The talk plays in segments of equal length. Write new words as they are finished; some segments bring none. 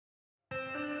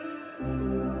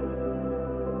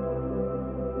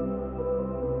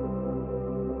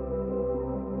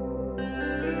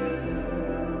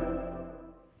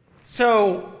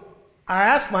So I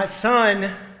asked my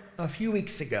son a few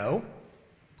weeks ago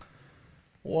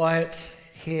what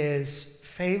his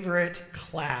favorite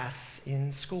class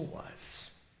in school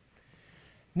was.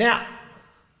 Now,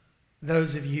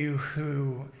 those of you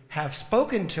who have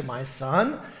spoken to my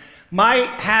son might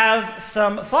have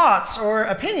some thoughts or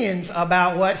opinions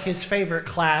about what his favorite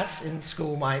class in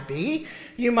school might be.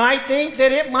 You might think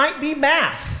that it might be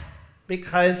math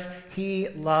because he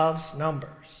loves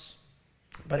numbers,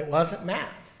 but it wasn't math.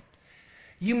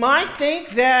 You might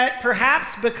think that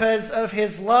perhaps because of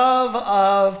his love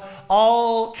of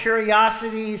all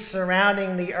curiosities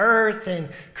surrounding the earth and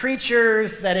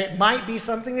creatures, that it might be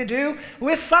something to do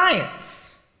with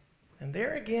science. And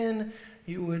there again,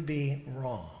 you would be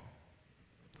wrong.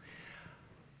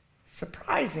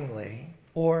 Surprisingly,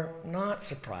 or not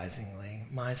surprisingly,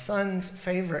 my son's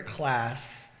favorite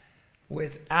class,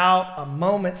 without a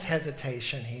moment's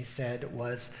hesitation, he said,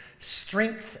 was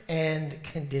strength and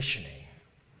conditioning.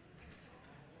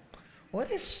 What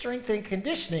is strength and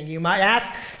conditioning, you might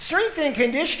ask? Strength and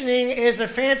conditioning is a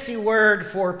fancy word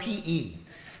for PE.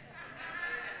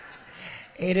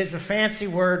 It is a fancy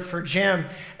word for gym.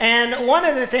 And one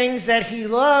of the things that he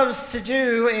loves to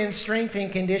do in strength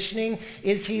and conditioning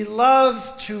is he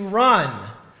loves to run.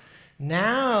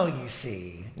 Now you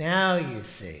see.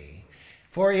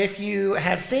 For if you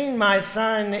have seen my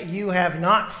son, you have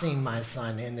not seen my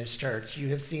son in this church. You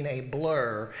have seen a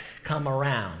blur come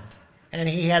around. And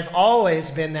he has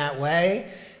always been that way,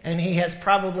 and he has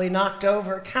probably knocked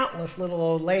over countless little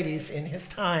old ladies in his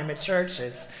time at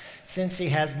churches since he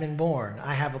has been born.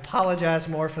 I have apologized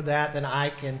more for that than I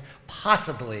can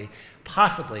possibly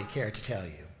care to tell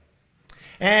you.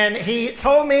 And he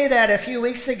told me that a few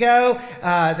weeks ago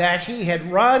that he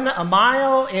had run a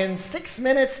mile in 6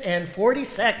 minutes and 40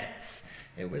 seconds.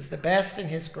 It was the best in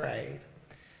his grade.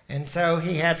 And so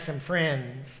he had some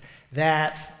friends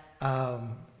that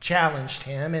challenged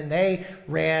him, and they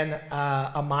ran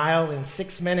a mile in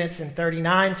 6 minutes and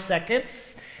 39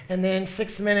 seconds, and then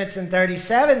 6 minutes and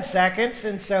 37 seconds,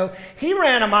 and so he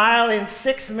ran a mile in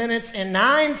 6 minutes and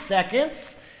 9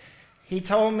 seconds. He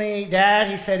told me, Dad,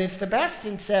 he said, it's the best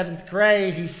in 7th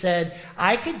grade. He said,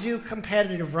 I could do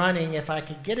competitive running if I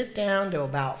could get it down to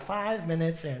about 5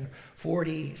 minutes and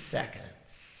 40 seconds.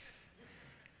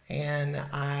 And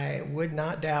I would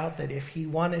not doubt that if he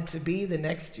wanted to be the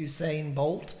next Usain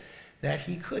Bolt, that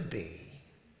he could be.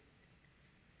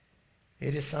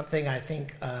 It is something I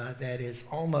think that is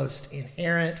almost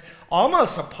inherent,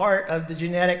 almost a part of the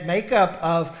genetic makeup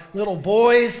of little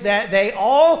boys, that they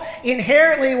all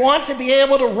inherently want to be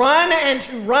able to run and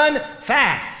to run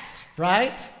fast,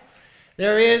 right?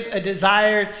 There is a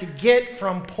desire to get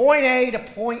from point A to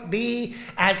point B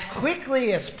as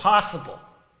quickly as possible.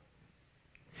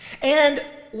 And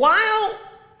while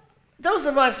those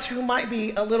of us who might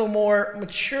be a little more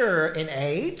mature in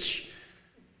age,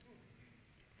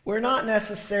 we're not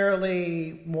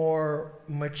necessarily more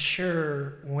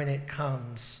mature when it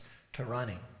comes to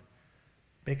running.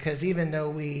 Because even though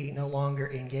we no longer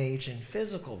engage in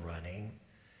physical running,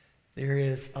 there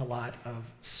is a lot of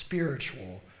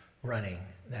spiritual running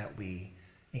that we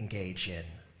engage in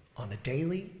on a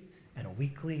daily and a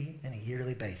weekly and a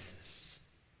yearly basis.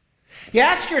 You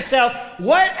ask yourself,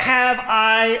 what have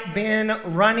I been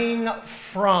running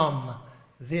from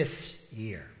this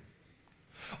year?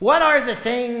 What are the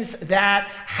things that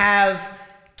have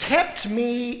kept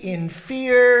me in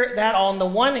fear, that on the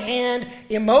one hand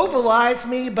immobilize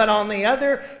me, but on the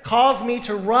other cause me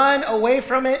to run away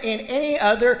from it in any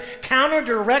other counter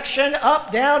direction,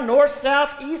 up, down, north,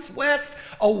 south, east, west,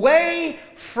 away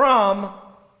from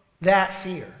that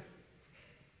fear?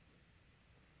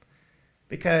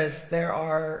 Because there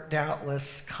are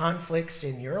doubtless conflicts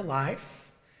in your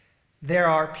life. There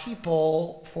are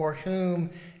people for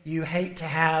whom you hate to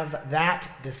have that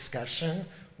discussion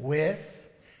with,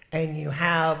 and you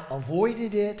have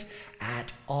avoided it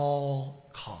at all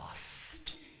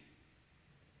cost.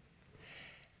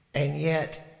 And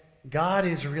yet, God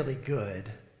is really good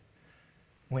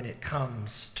when it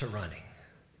comes to running.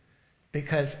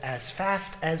 Because as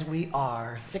fast as we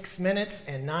are, 6 minutes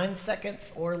and 9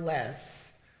 seconds or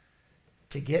less,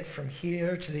 to get from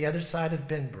here to the other side of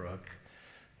Benbrook,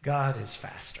 God is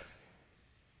faster.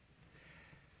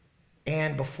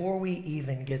 And before we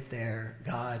even get there,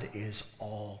 God is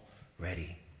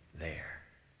already there.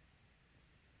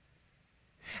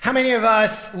 How many of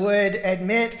us would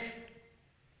admit,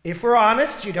 if we're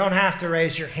honest, you don't have to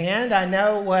raise your hand. I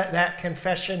know what that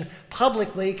confession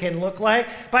publicly can look like.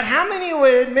 But how many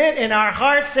would admit in our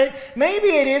hearts that maybe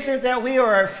it isn't that we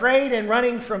are afraid and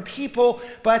running from people,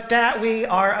 but that we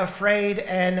are afraid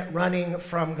and running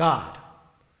from God?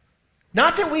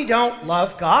 Not that we don't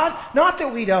love God, not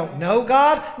that we don't know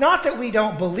God, not that we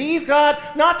don't believe God,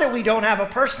 not that we don't have a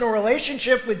personal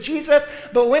relationship with Jesus,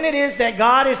 but when it is that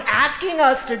God is asking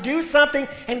us to do something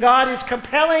and God is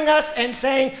compelling us and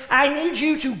saying, I need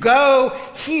you to go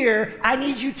here, I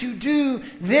need you to do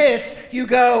this, you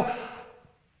go,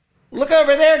 look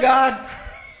over there, God.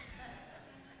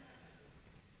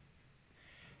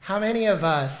 How many of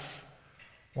us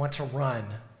want to run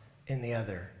in the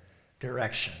other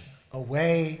direction?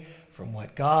 Away from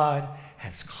what God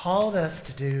has called us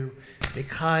to do,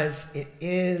 because it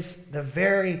is the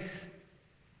very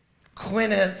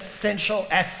quintessential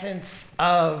essence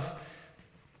of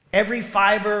every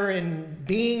fiber and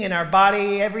being in our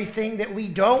body. Everything that we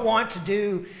don't want to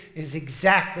do is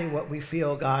exactly what we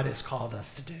feel God has called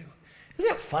us to do.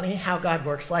 Isn't it funny how God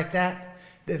works like that?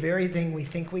 The very thing we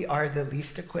think we are the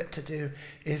least equipped to do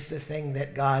is the thing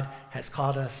that God has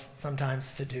called us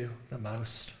sometimes to do the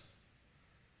most.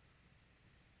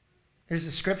 There's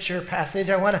a scripture passage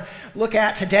I want to look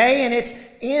at today, and it's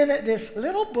in this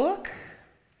little book.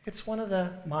 It's one of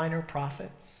the minor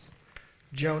prophets,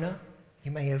 Jonah.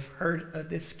 You may have heard of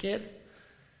this kid.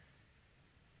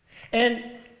 And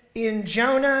in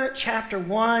Jonah chapter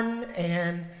 1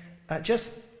 and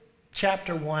just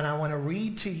chapter 1, I want to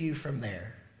read to you from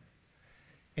there.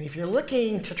 And if you're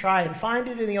looking to try and find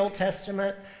it in the Old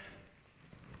Testament,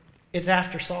 it's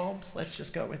after Psalms. Let's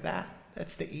just go with that.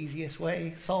 That's the easiest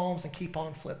way. Psalms, and keep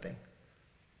on flipping.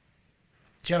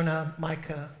 Jonah,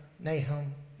 Micah,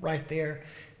 Nahum, right there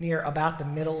near about the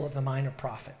middle of the minor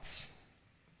prophets.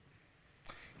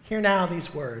 Hear now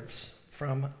these words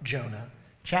from Jonah,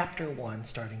 chapter 1,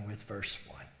 starting with verse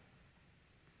 1.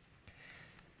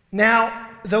 Now,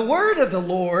 the word of the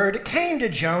Lord came to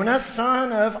Jonah,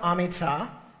 son of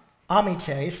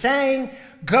Amittai, saying,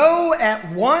 Go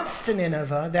at once to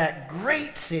Nineveh, that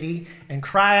great city, and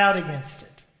cry out against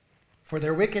it, for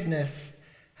their wickedness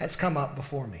has come up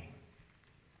before me.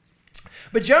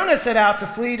 But Jonah set out to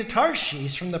flee to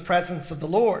Tarshish from the presence of the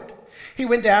Lord. He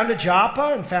went down to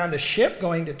Joppa and found a ship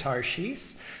going to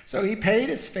Tarshish. So he paid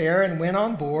his fare and went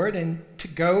on board and to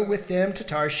go with them to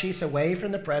Tarshish away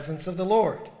from the presence of the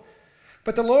Lord.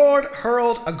 But the Lord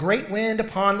hurled a great wind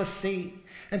upon the sea,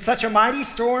 and such a mighty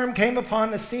storm came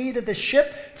upon the sea that the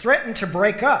ship threatened to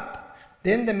break up.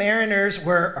 Then the mariners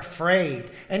were afraid,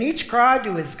 and each cried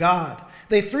to his God.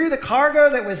 They threw the cargo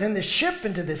that was in the ship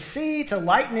into the sea to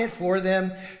lighten it for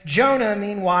them. Jonah,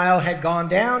 meanwhile, had gone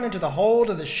down into the hold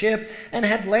of the ship and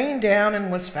had lain down and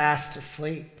was fast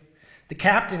asleep. The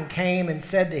captain came and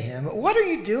said to him, What are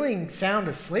you doing sound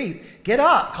asleep? Get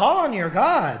up, call on your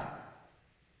God.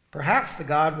 Perhaps the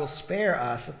God will spare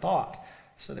us a thought,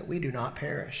 so that we do not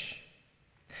perish.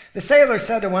 The sailors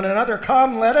said to one another,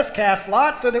 Come, let us cast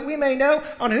lots, so that we may know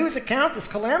on whose account this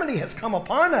calamity has come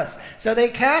upon us. So they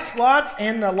cast lots,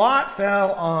 and the lot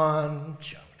fell on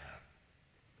Jonah.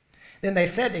 Then they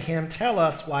said to him, Tell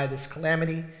us why this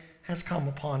calamity has come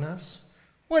upon us.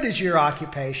 What is your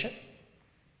occupation?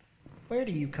 Where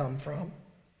do you come from?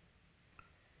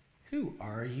 Who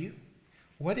are you?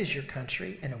 What is your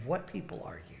country, and of what people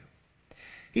are you?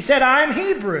 He said, I am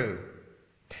Hebrew.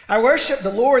 I worship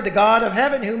the Lord, the God of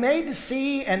heaven, who made the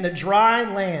sea and the dry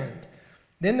land.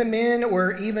 Then the men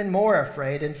were even more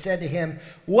afraid and said to him,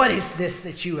 What is this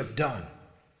that you have done?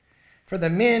 For the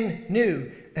men knew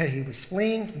that he was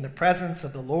fleeing from the presence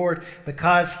of the Lord,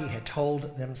 because he had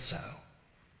told them so.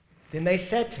 Then they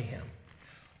said to him,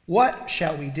 What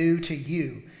shall we do to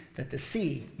you that the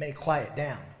sea may quiet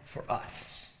down for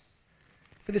us?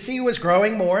 For the sea was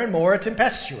growing more and more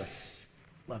tempestuous.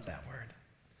 Love that word.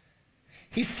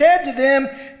 He said to them,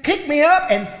 Pick me up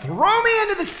and throw me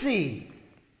into the sea.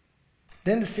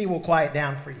 Then the sea will quiet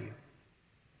down for you.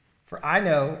 For I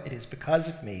know it is because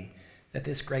of me that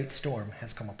this great storm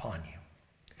has come upon you.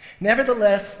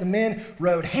 Nevertheless, the men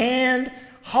rowed hard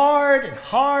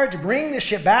to bring the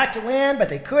ship back to land, but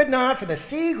they could not, for the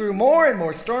sea grew more and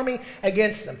more stormy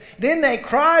against them. Then they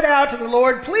cried out to the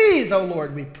Lord, Please, O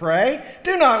Lord, we pray,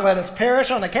 do not let us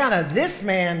perish on account of this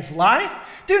man's life.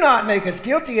 Do not make us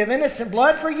guilty of innocent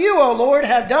blood, for you, O Lord,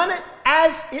 have done it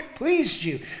as it pleased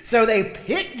you. So they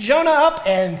picked Jonah up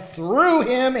and threw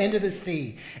him into the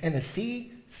sea, and the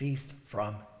sea ceased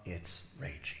from its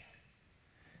raging.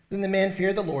 Then the men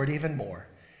feared the Lord even more,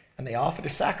 and they offered a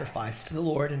sacrifice to the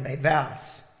Lord and made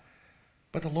vows.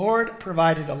 But the Lord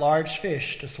provided a large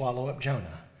fish to swallow up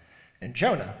Jonah, and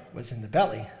Jonah was in the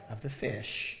belly of the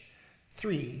fish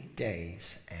 3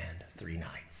 days and 3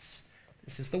 nights.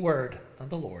 This is the word of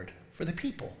the Lord for the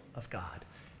people of God.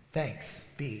 Thanks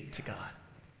be to God.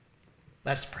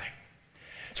 Let us pray.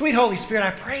 Sweet Holy Spirit,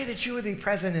 I pray that you would be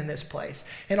present in this place,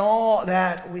 in all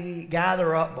that we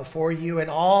gather up before you, and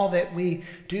all that we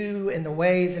do in the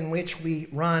ways in which we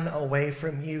run away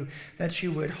from you, that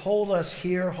you would hold us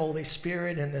here, Holy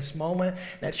Spirit, in this moment,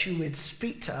 that you would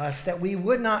speak to us, that we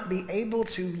would not be able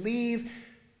to leave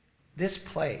this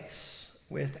place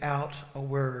without a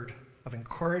word of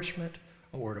encouragement,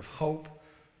 a word of hope,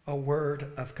 a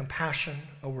word of compassion,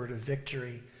 a word of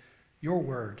victory, your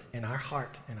word in our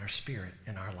heart, in our spirit,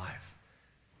 in our life.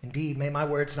 Indeed, may my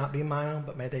words not be my own,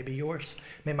 but may they be yours.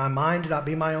 May my mind not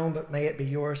be my own, but may it be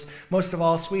yours. Most of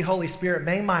all, sweet Holy Spirit,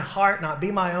 may my heart not be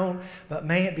my own, but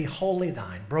may it be wholly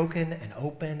thine, broken and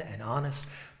open and honest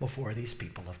before these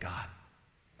people of God.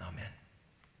 Amen.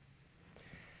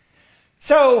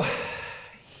 So,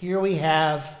 here we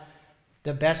have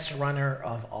the best runner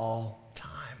of all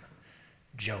time,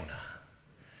 Jonah.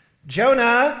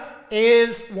 Jonah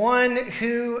is one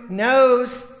who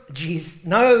knows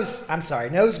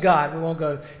God. We won't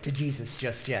go to Jesus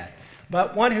just yet.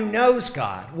 But one who knows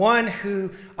God, one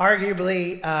who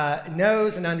arguably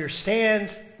knows and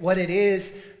understands what it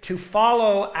is to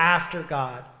follow after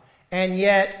God. And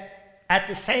yet, at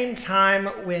the same time,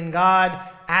 when God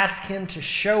asks him to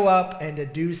show up and to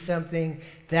do something,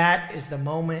 that is the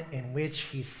moment in which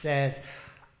he says,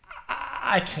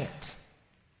 I can't.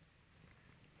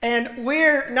 And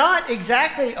we're not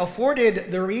exactly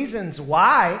afforded the reasons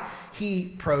why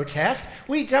he protests.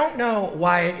 We don't know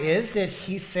why it is that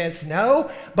he says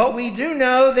no, but we do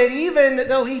know that even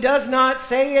though he does not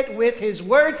say it with his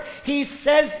words, he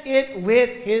says it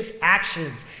with his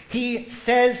actions. He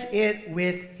says it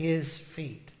with his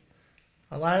feet.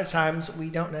 A lot of times we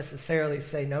don't necessarily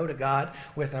say no to God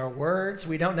with our words.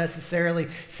 We don't necessarily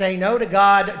say no to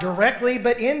God directly,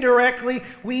 but indirectly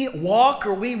we walk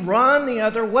or we run the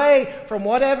other way from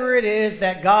whatever it is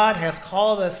that God has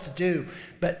called us to do.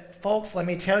 But folks, let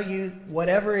me tell you,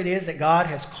 whatever it is that God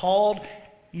has called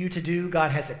you to do,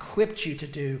 God has equipped you to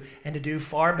do, and to do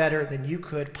far better than you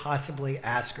could possibly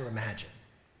ask or imagine.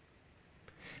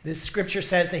 This scripture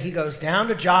says that he goes down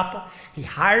to Joppa, he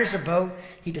hires a boat,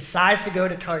 he decides to go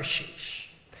to Tarshish.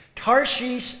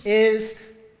 Tarshish is,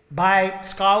 by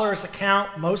scholars'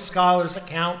 account, most scholars'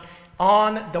 account,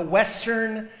 on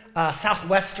the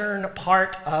southwestern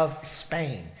part of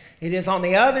Spain. It is on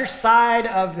the other side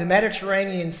of the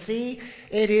Mediterranean Sea.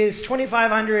 It is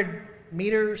 2,500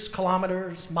 meters,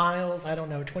 kilometers, miles,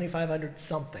 2,500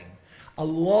 something. A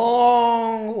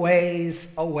long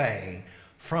ways away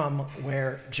from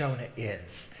where Jonah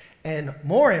is. And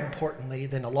more importantly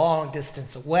than a long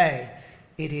distance away,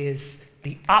 it is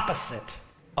the opposite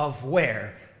of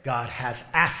where God has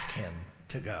asked him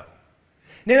to go.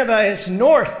 Nineveh is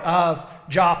north of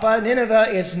Joppa. Nineveh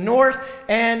is north,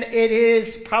 and it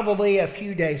is probably a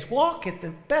few days' walk at the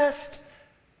best.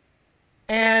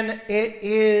 And it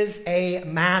is a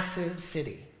massive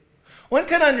city. One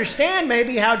can understand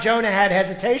maybe how Jonah had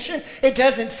hesitation. It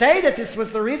doesn't say that this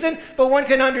was the reason, but one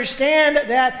can understand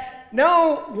that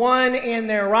no one in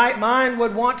their right mind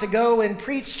would want to go and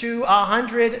preach to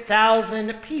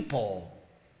 100,000 people.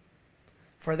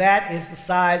 For that is the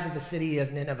size of the city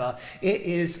of Nineveh. It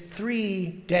is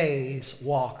 3 days'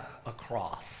 walk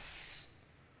across.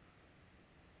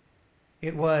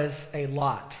 It was a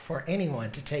lot for anyone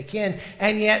to take in,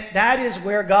 and yet that is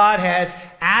where God has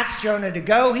asked Jonah to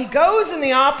go. He goes in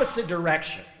the opposite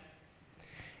direction.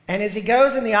 And as he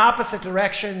goes in the opposite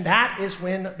direction, that is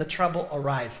when the trouble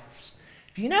arises.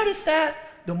 If you notice that,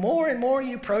 the more and more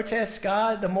you protest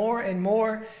God, the more and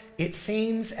more it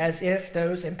seems as if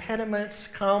those impediments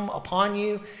come upon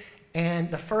you,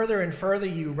 and the further and further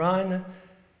you run,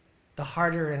 the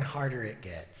harder and harder it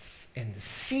gets. And the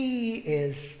sea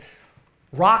is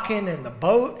rocking, and the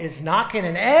boat is knocking,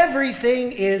 and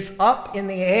everything is up in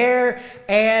the air,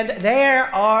 and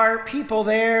there are people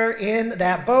there in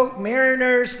that boat,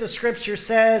 mariners, the scripture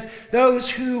says, those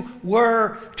who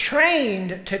were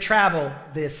trained to travel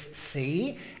this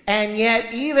sea, and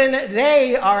yet even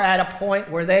they are at a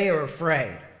point where they are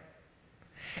afraid.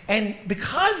 And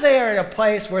because they are at a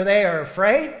place where they are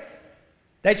afraid,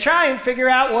 they try and figure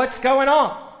out what's going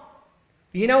on.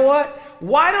 You know what?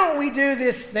 Why don't we do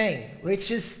this thing,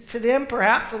 which is to them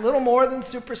perhaps a little more than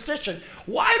superstition?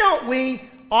 Why don't we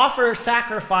offer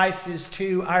sacrifices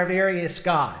to our various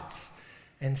gods?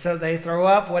 And so they throw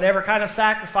up whatever kind of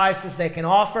sacrifices they can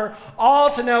offer,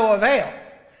 all to no avail.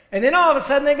 And then all of a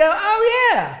sudden they go, oh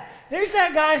yeah, there's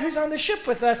that guy who's on the ship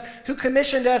with us who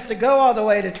commissioned us to go all the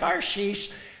way to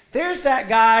Tarshish. There's that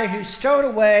guy who's stowed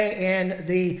away in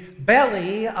the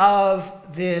belly of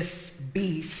this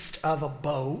beast of a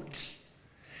boat.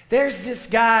 There's this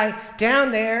guy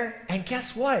down there, and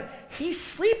guess what? he's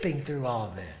sleeping through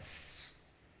all this.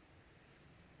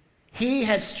 He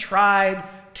has tried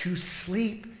to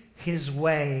sleep his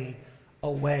way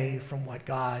away from what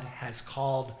God has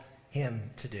called him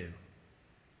to do.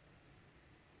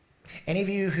 Any of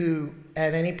you who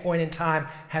at any point in time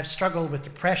have struggled with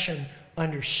depression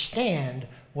understand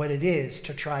what it is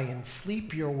to try and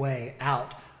sleep your way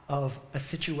out of a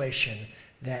situation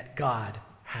that God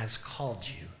has called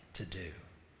you to do.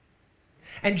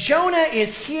 And Jonah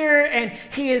is here, and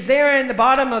he is there in the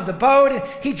bottom of the boat, and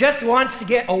he just wants to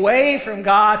get away from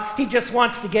God. He just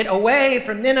wants to get away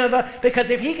from Nineveh, because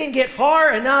if he can get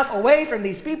far enough away from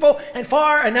these people and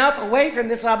far enough away from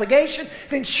this obligation,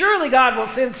 then surely God will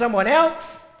send someone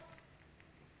else.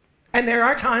 And there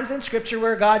are times in Scripture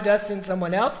where God does send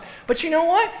someone else, but you know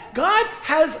what? God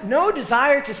has no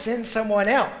desire to send someone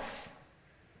else.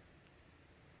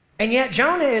 And yet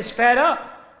Jonah is fed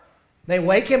up. They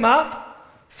wake him up.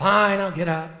 Fine, I'll get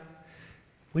up.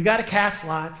 We got to cast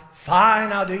lots.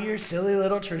 Fine, I'll do your silly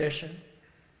little tradition.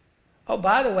 Oh,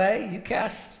 by the way, you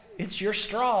cast, it's your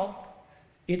straw.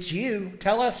 It's you.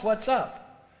 Tell us what's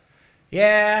up.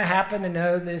 Yeah, I happen to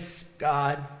know this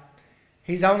God.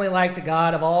 He's only like the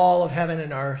God of all of heaven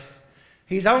and earth.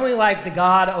 He's only like the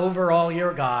God over all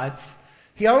your gods.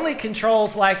 He only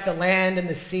controls like the land and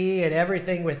the sea and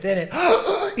everything within it.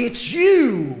 It's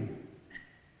you.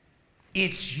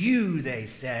 It's you, they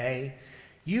say.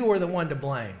 You are the one to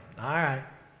blame. All right,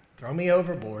 throw me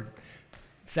overboard.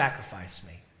 Sacrifice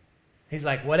me. He's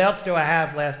like, what else do I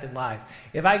have left in life?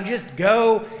 If I can just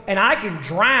go and I can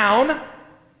drown,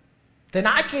 then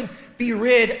I can be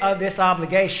rid of this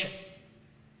obligation.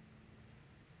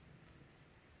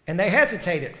 And they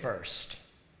hesitate at first.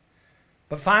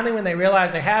 But finally, when they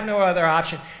realize they have no other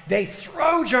option, they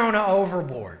throw Jonah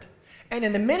overboard. And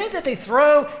in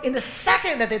the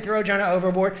second that they throw Jonah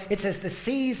overboard, it says the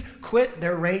seas quit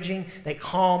their raging, they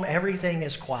calm, everything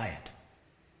is quiet.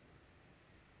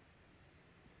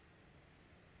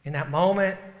 In that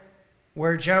moment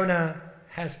where Jonah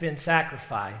has been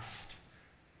sacrificed,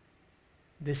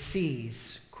 the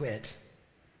seas quit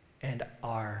and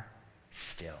are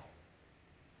still.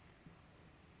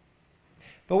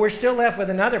 But we're still left with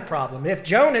another problem. If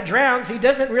Jonah drowns, he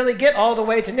doesn't really get all the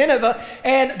way to Nineveh,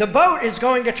 and the boat is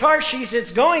going to Tarshish.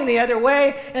 It's going the other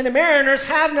way, and the mariners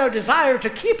have no desire to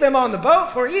keep him on the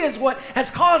boat, for he is what has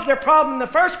caused their problem in the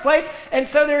first place. And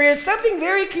so there is something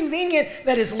very convenient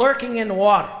that is lurking in the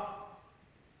water.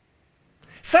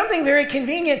 Something very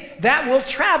convenient that will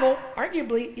travel,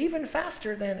 arguably, even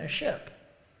faster than a ship.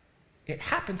 It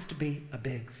happens to be a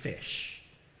big fish.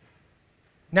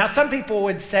 Now, some people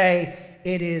would say,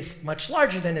 it is much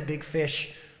larger than a big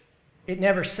fish. It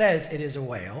never says it is a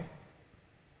whale.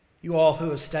 You all who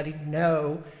have studied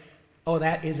know, oh,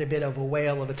 that is a bit of a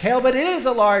whale of a tail, but it is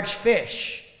a large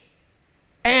fish.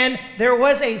 And there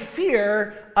was a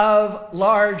fear of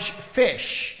large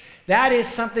fish. That is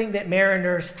something that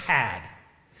mariners had,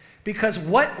 because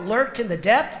what lurked in the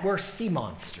depth were sea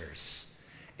monsters.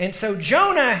 And so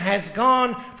Jonah has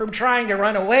gone from trying to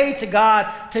run away to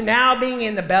God to now being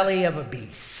in the belly of a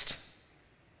beast.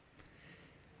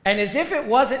 And as if it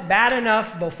wasn't bad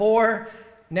enough before,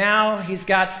 now he's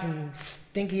got some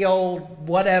stinky old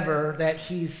whatever that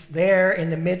he's there in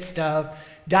the midst of,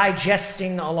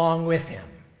 digesting along with him.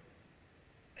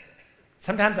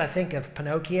 Sometimes I think of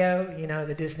Pinocchio, you know,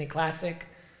 the Disney classic,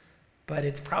 but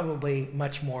it's probably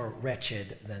much more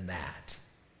wretched than that.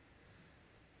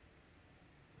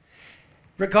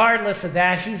 Regardless of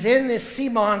that, he's in this sea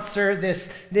monster,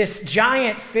 this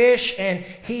giant fish, and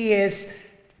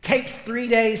takes 3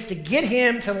 days to get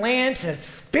him to land, to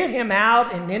spit him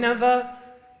out in Nineveh.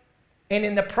 And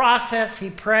in the process,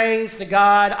 he prays to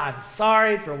God, I'm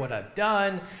sorry for what I've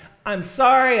done. I'm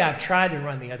sorry I've tried to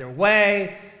run the other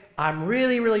way. I'm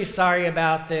really, really sorry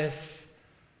about this.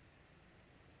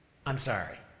 I'm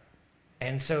sorry.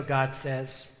 And so God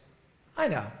says, I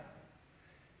know.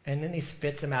 And then he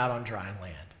spits him out on dry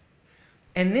land.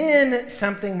 And then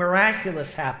something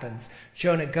miraculous happens.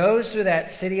 Jonah goes through that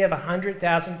city of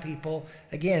 100,000 people,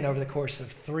 again, over the course of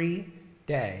 3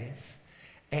 days,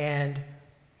 and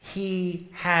he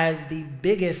has the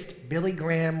biggest Billy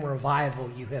Graham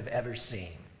revival you have ever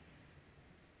seen.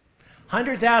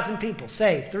 100,000 people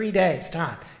saved, 3 days'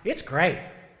 time. It's great.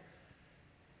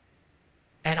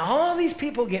 And all these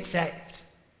people get saved.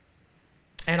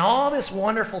 And all this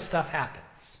wonderful stuff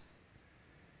happens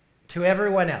to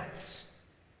everyone else.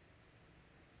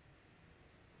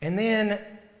 And then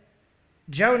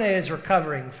Jonah is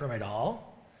recovering from it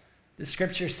all. The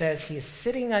scripture says he is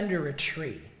sitting under a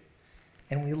tree.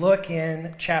 And we look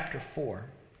in chapter 4.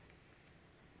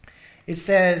 It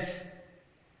says,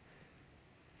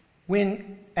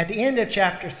 At the end of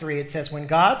chapter 3, it says, when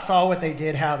God saw what they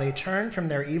did, how they turned from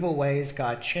their evil ways,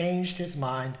 God changed his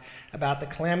mind about the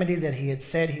calamity that he had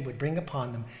said he would bring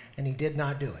upon them, and he did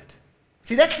not do it.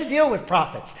 See, that's the deal with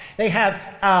prophets. They have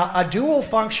a dual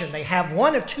function. They have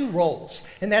one of two roles,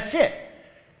 and that's it.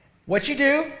 What you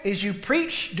do is you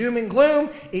preach doom and gloom.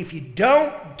 If you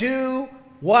don't do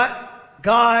what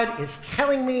God is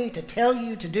telling me to tell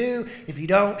you to do, if you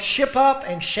don't ship up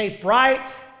and shape right,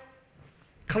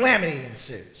 calamity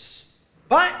ensues.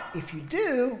 But if you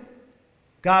do,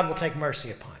 God will take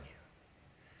mercy upon you.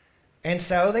 And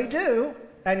so they do,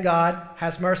 and God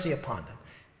has mercy upon them.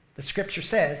 The scripture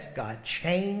says God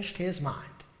changed his mind.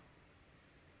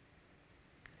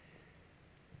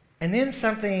 And then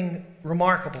something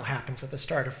remarkable happens at the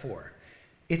start of 4.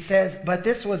 It says, but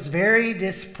this was very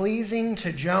displeasing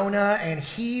to Jonah, and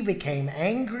he became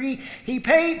angry. He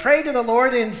prayed to the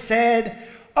Lord and said,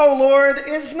 O Lord,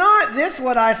 is not this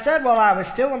what I said while I was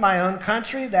still in my own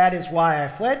country? That is why I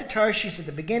fled to Tarshish at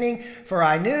the beginning, for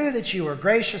I knew that you were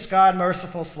gracious God,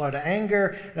 merciful, slow to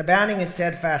anger, and abounding in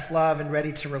steadfast love, and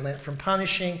ready to relent from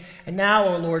punishing. And now,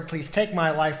 O Lord, please take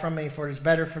my life from me, for it is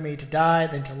better for me to die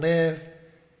than to live.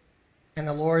 And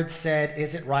the Lord said,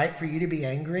 is it right for you to be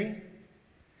angry?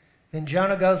 Then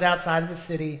Jonah goes outside of the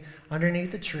city,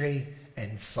 underneath the tree,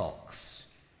 and sulks.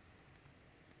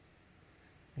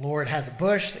 Lord has a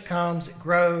bush that comes, it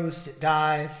grows, it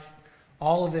dies.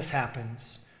 All of this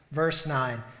happens. Verse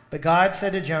 9, but God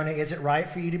said to Jonah, is it right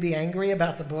for you to be angry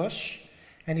about the bush?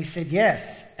 And he said,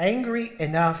 yes, angry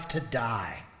enough to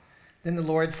die. Then the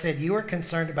Lord said, you are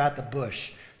concerned about the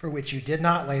bush, for which you did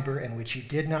not labor and which you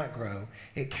did not grow.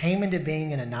 It came into being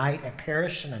in a night and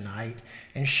perished in a night.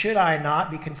 And should I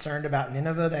not be concerned about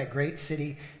Nineveh, that great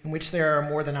city in which there are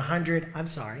more than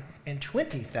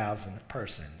 120,000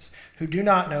 persons who do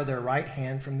not know their right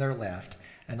hand from their left,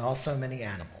 and also many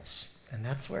animals? And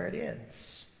that's where it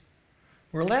ends.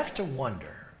 We're left to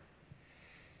wonder,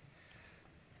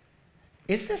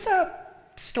 is this a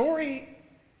story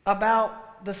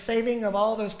about the saving of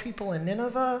all those people in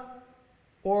Nineveh?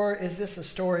 Or is this a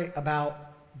story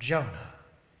about Jonah?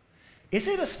 Is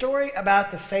it a story about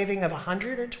the saving of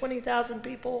 120,000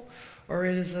 people? Or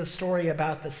is it a story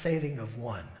about the saving of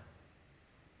one?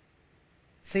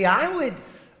 See, I would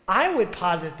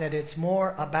posit that it's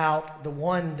more about the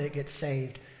one that gets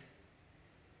saved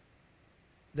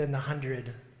than the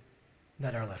 100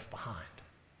 that are left behind.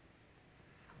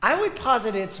 I would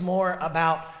posit it's more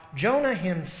about Jonah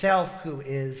himself who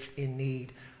is in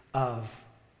need of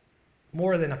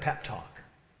more than a pep talk,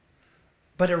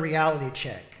 but a reality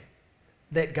check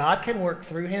that God can work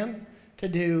through him to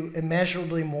do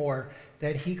immeasurably more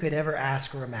than he could ever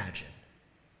ask or imagine.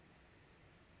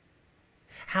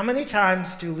 How many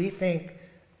times do we think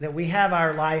that we have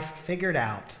our life figured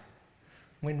out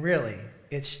when really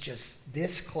it's just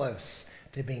this close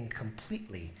to being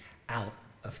completely out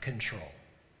of control?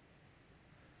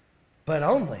 But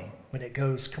only when it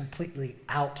goes completely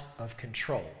out of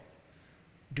control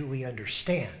do we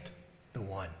understand the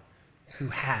one who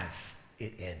has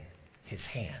it in his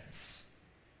hands.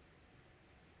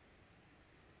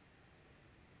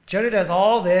 Jonah does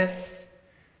all this,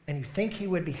 and you think he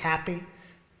would be happy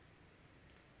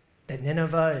that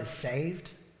Nineveh is saved,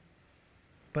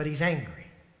 but he's angry.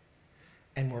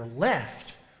 And we're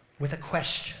left with a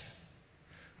question.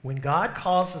 When God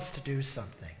calls us to do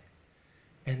something,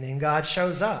 and then God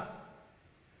shows up,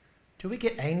 do we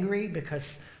get angry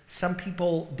because some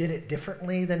people did it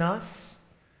differently than us?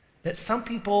 That some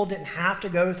people didn't have to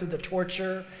go through the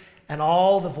torture and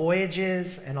all the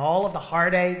voyages and all of the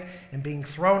heartache and being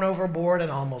thrown overboard and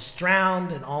almost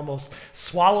drowned and almost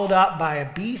swallowed up by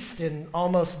a beast and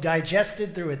almost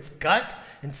digested through its gut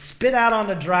and spit out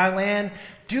onto dry land?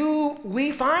 Do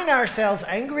we find ourselves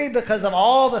angry because of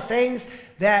all the things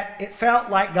that it felt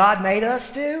like God made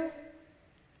us do?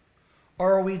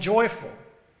 Or are we joyful?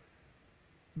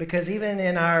 Because even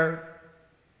in our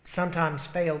sometimes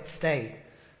failed state,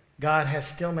 God has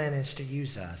still managed to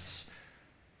use us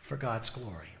for God's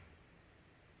glory.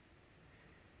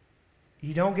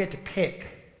 You don't get to pick,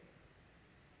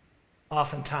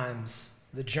 oftentimes,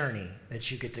 the journey that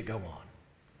you get to go on.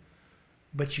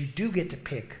 But you do get to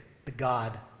pick the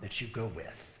God that you go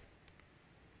with.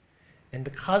 And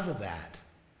because of that,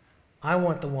 I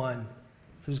want the one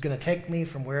who's going to take me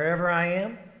from wherever I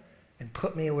am and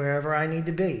put me wherever I need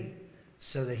to be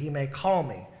so that he may call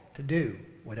me to do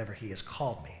whatever he has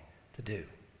called me to do.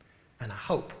 And I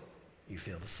hope you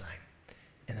feel the same.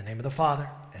 In the name of the Father,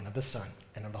 and of the Son,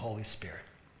 and of the Holy Spirit.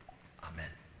 Amen.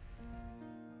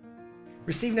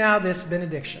 Receive now this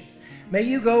benediction. May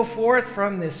you go forth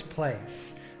from this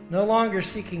place no longer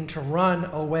seeking to run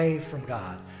away from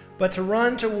God, but to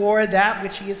run toward that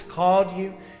which He has called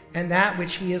you and that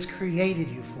which He has created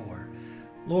you for.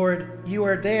 Lord, you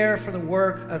are there for the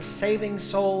work of saving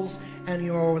souls, and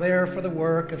you are there for the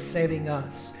work of saving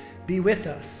us. Be with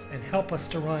us and help us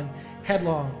to run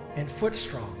headlong and foot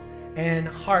strong and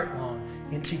heart long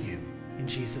into you. In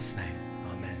Jesus' name.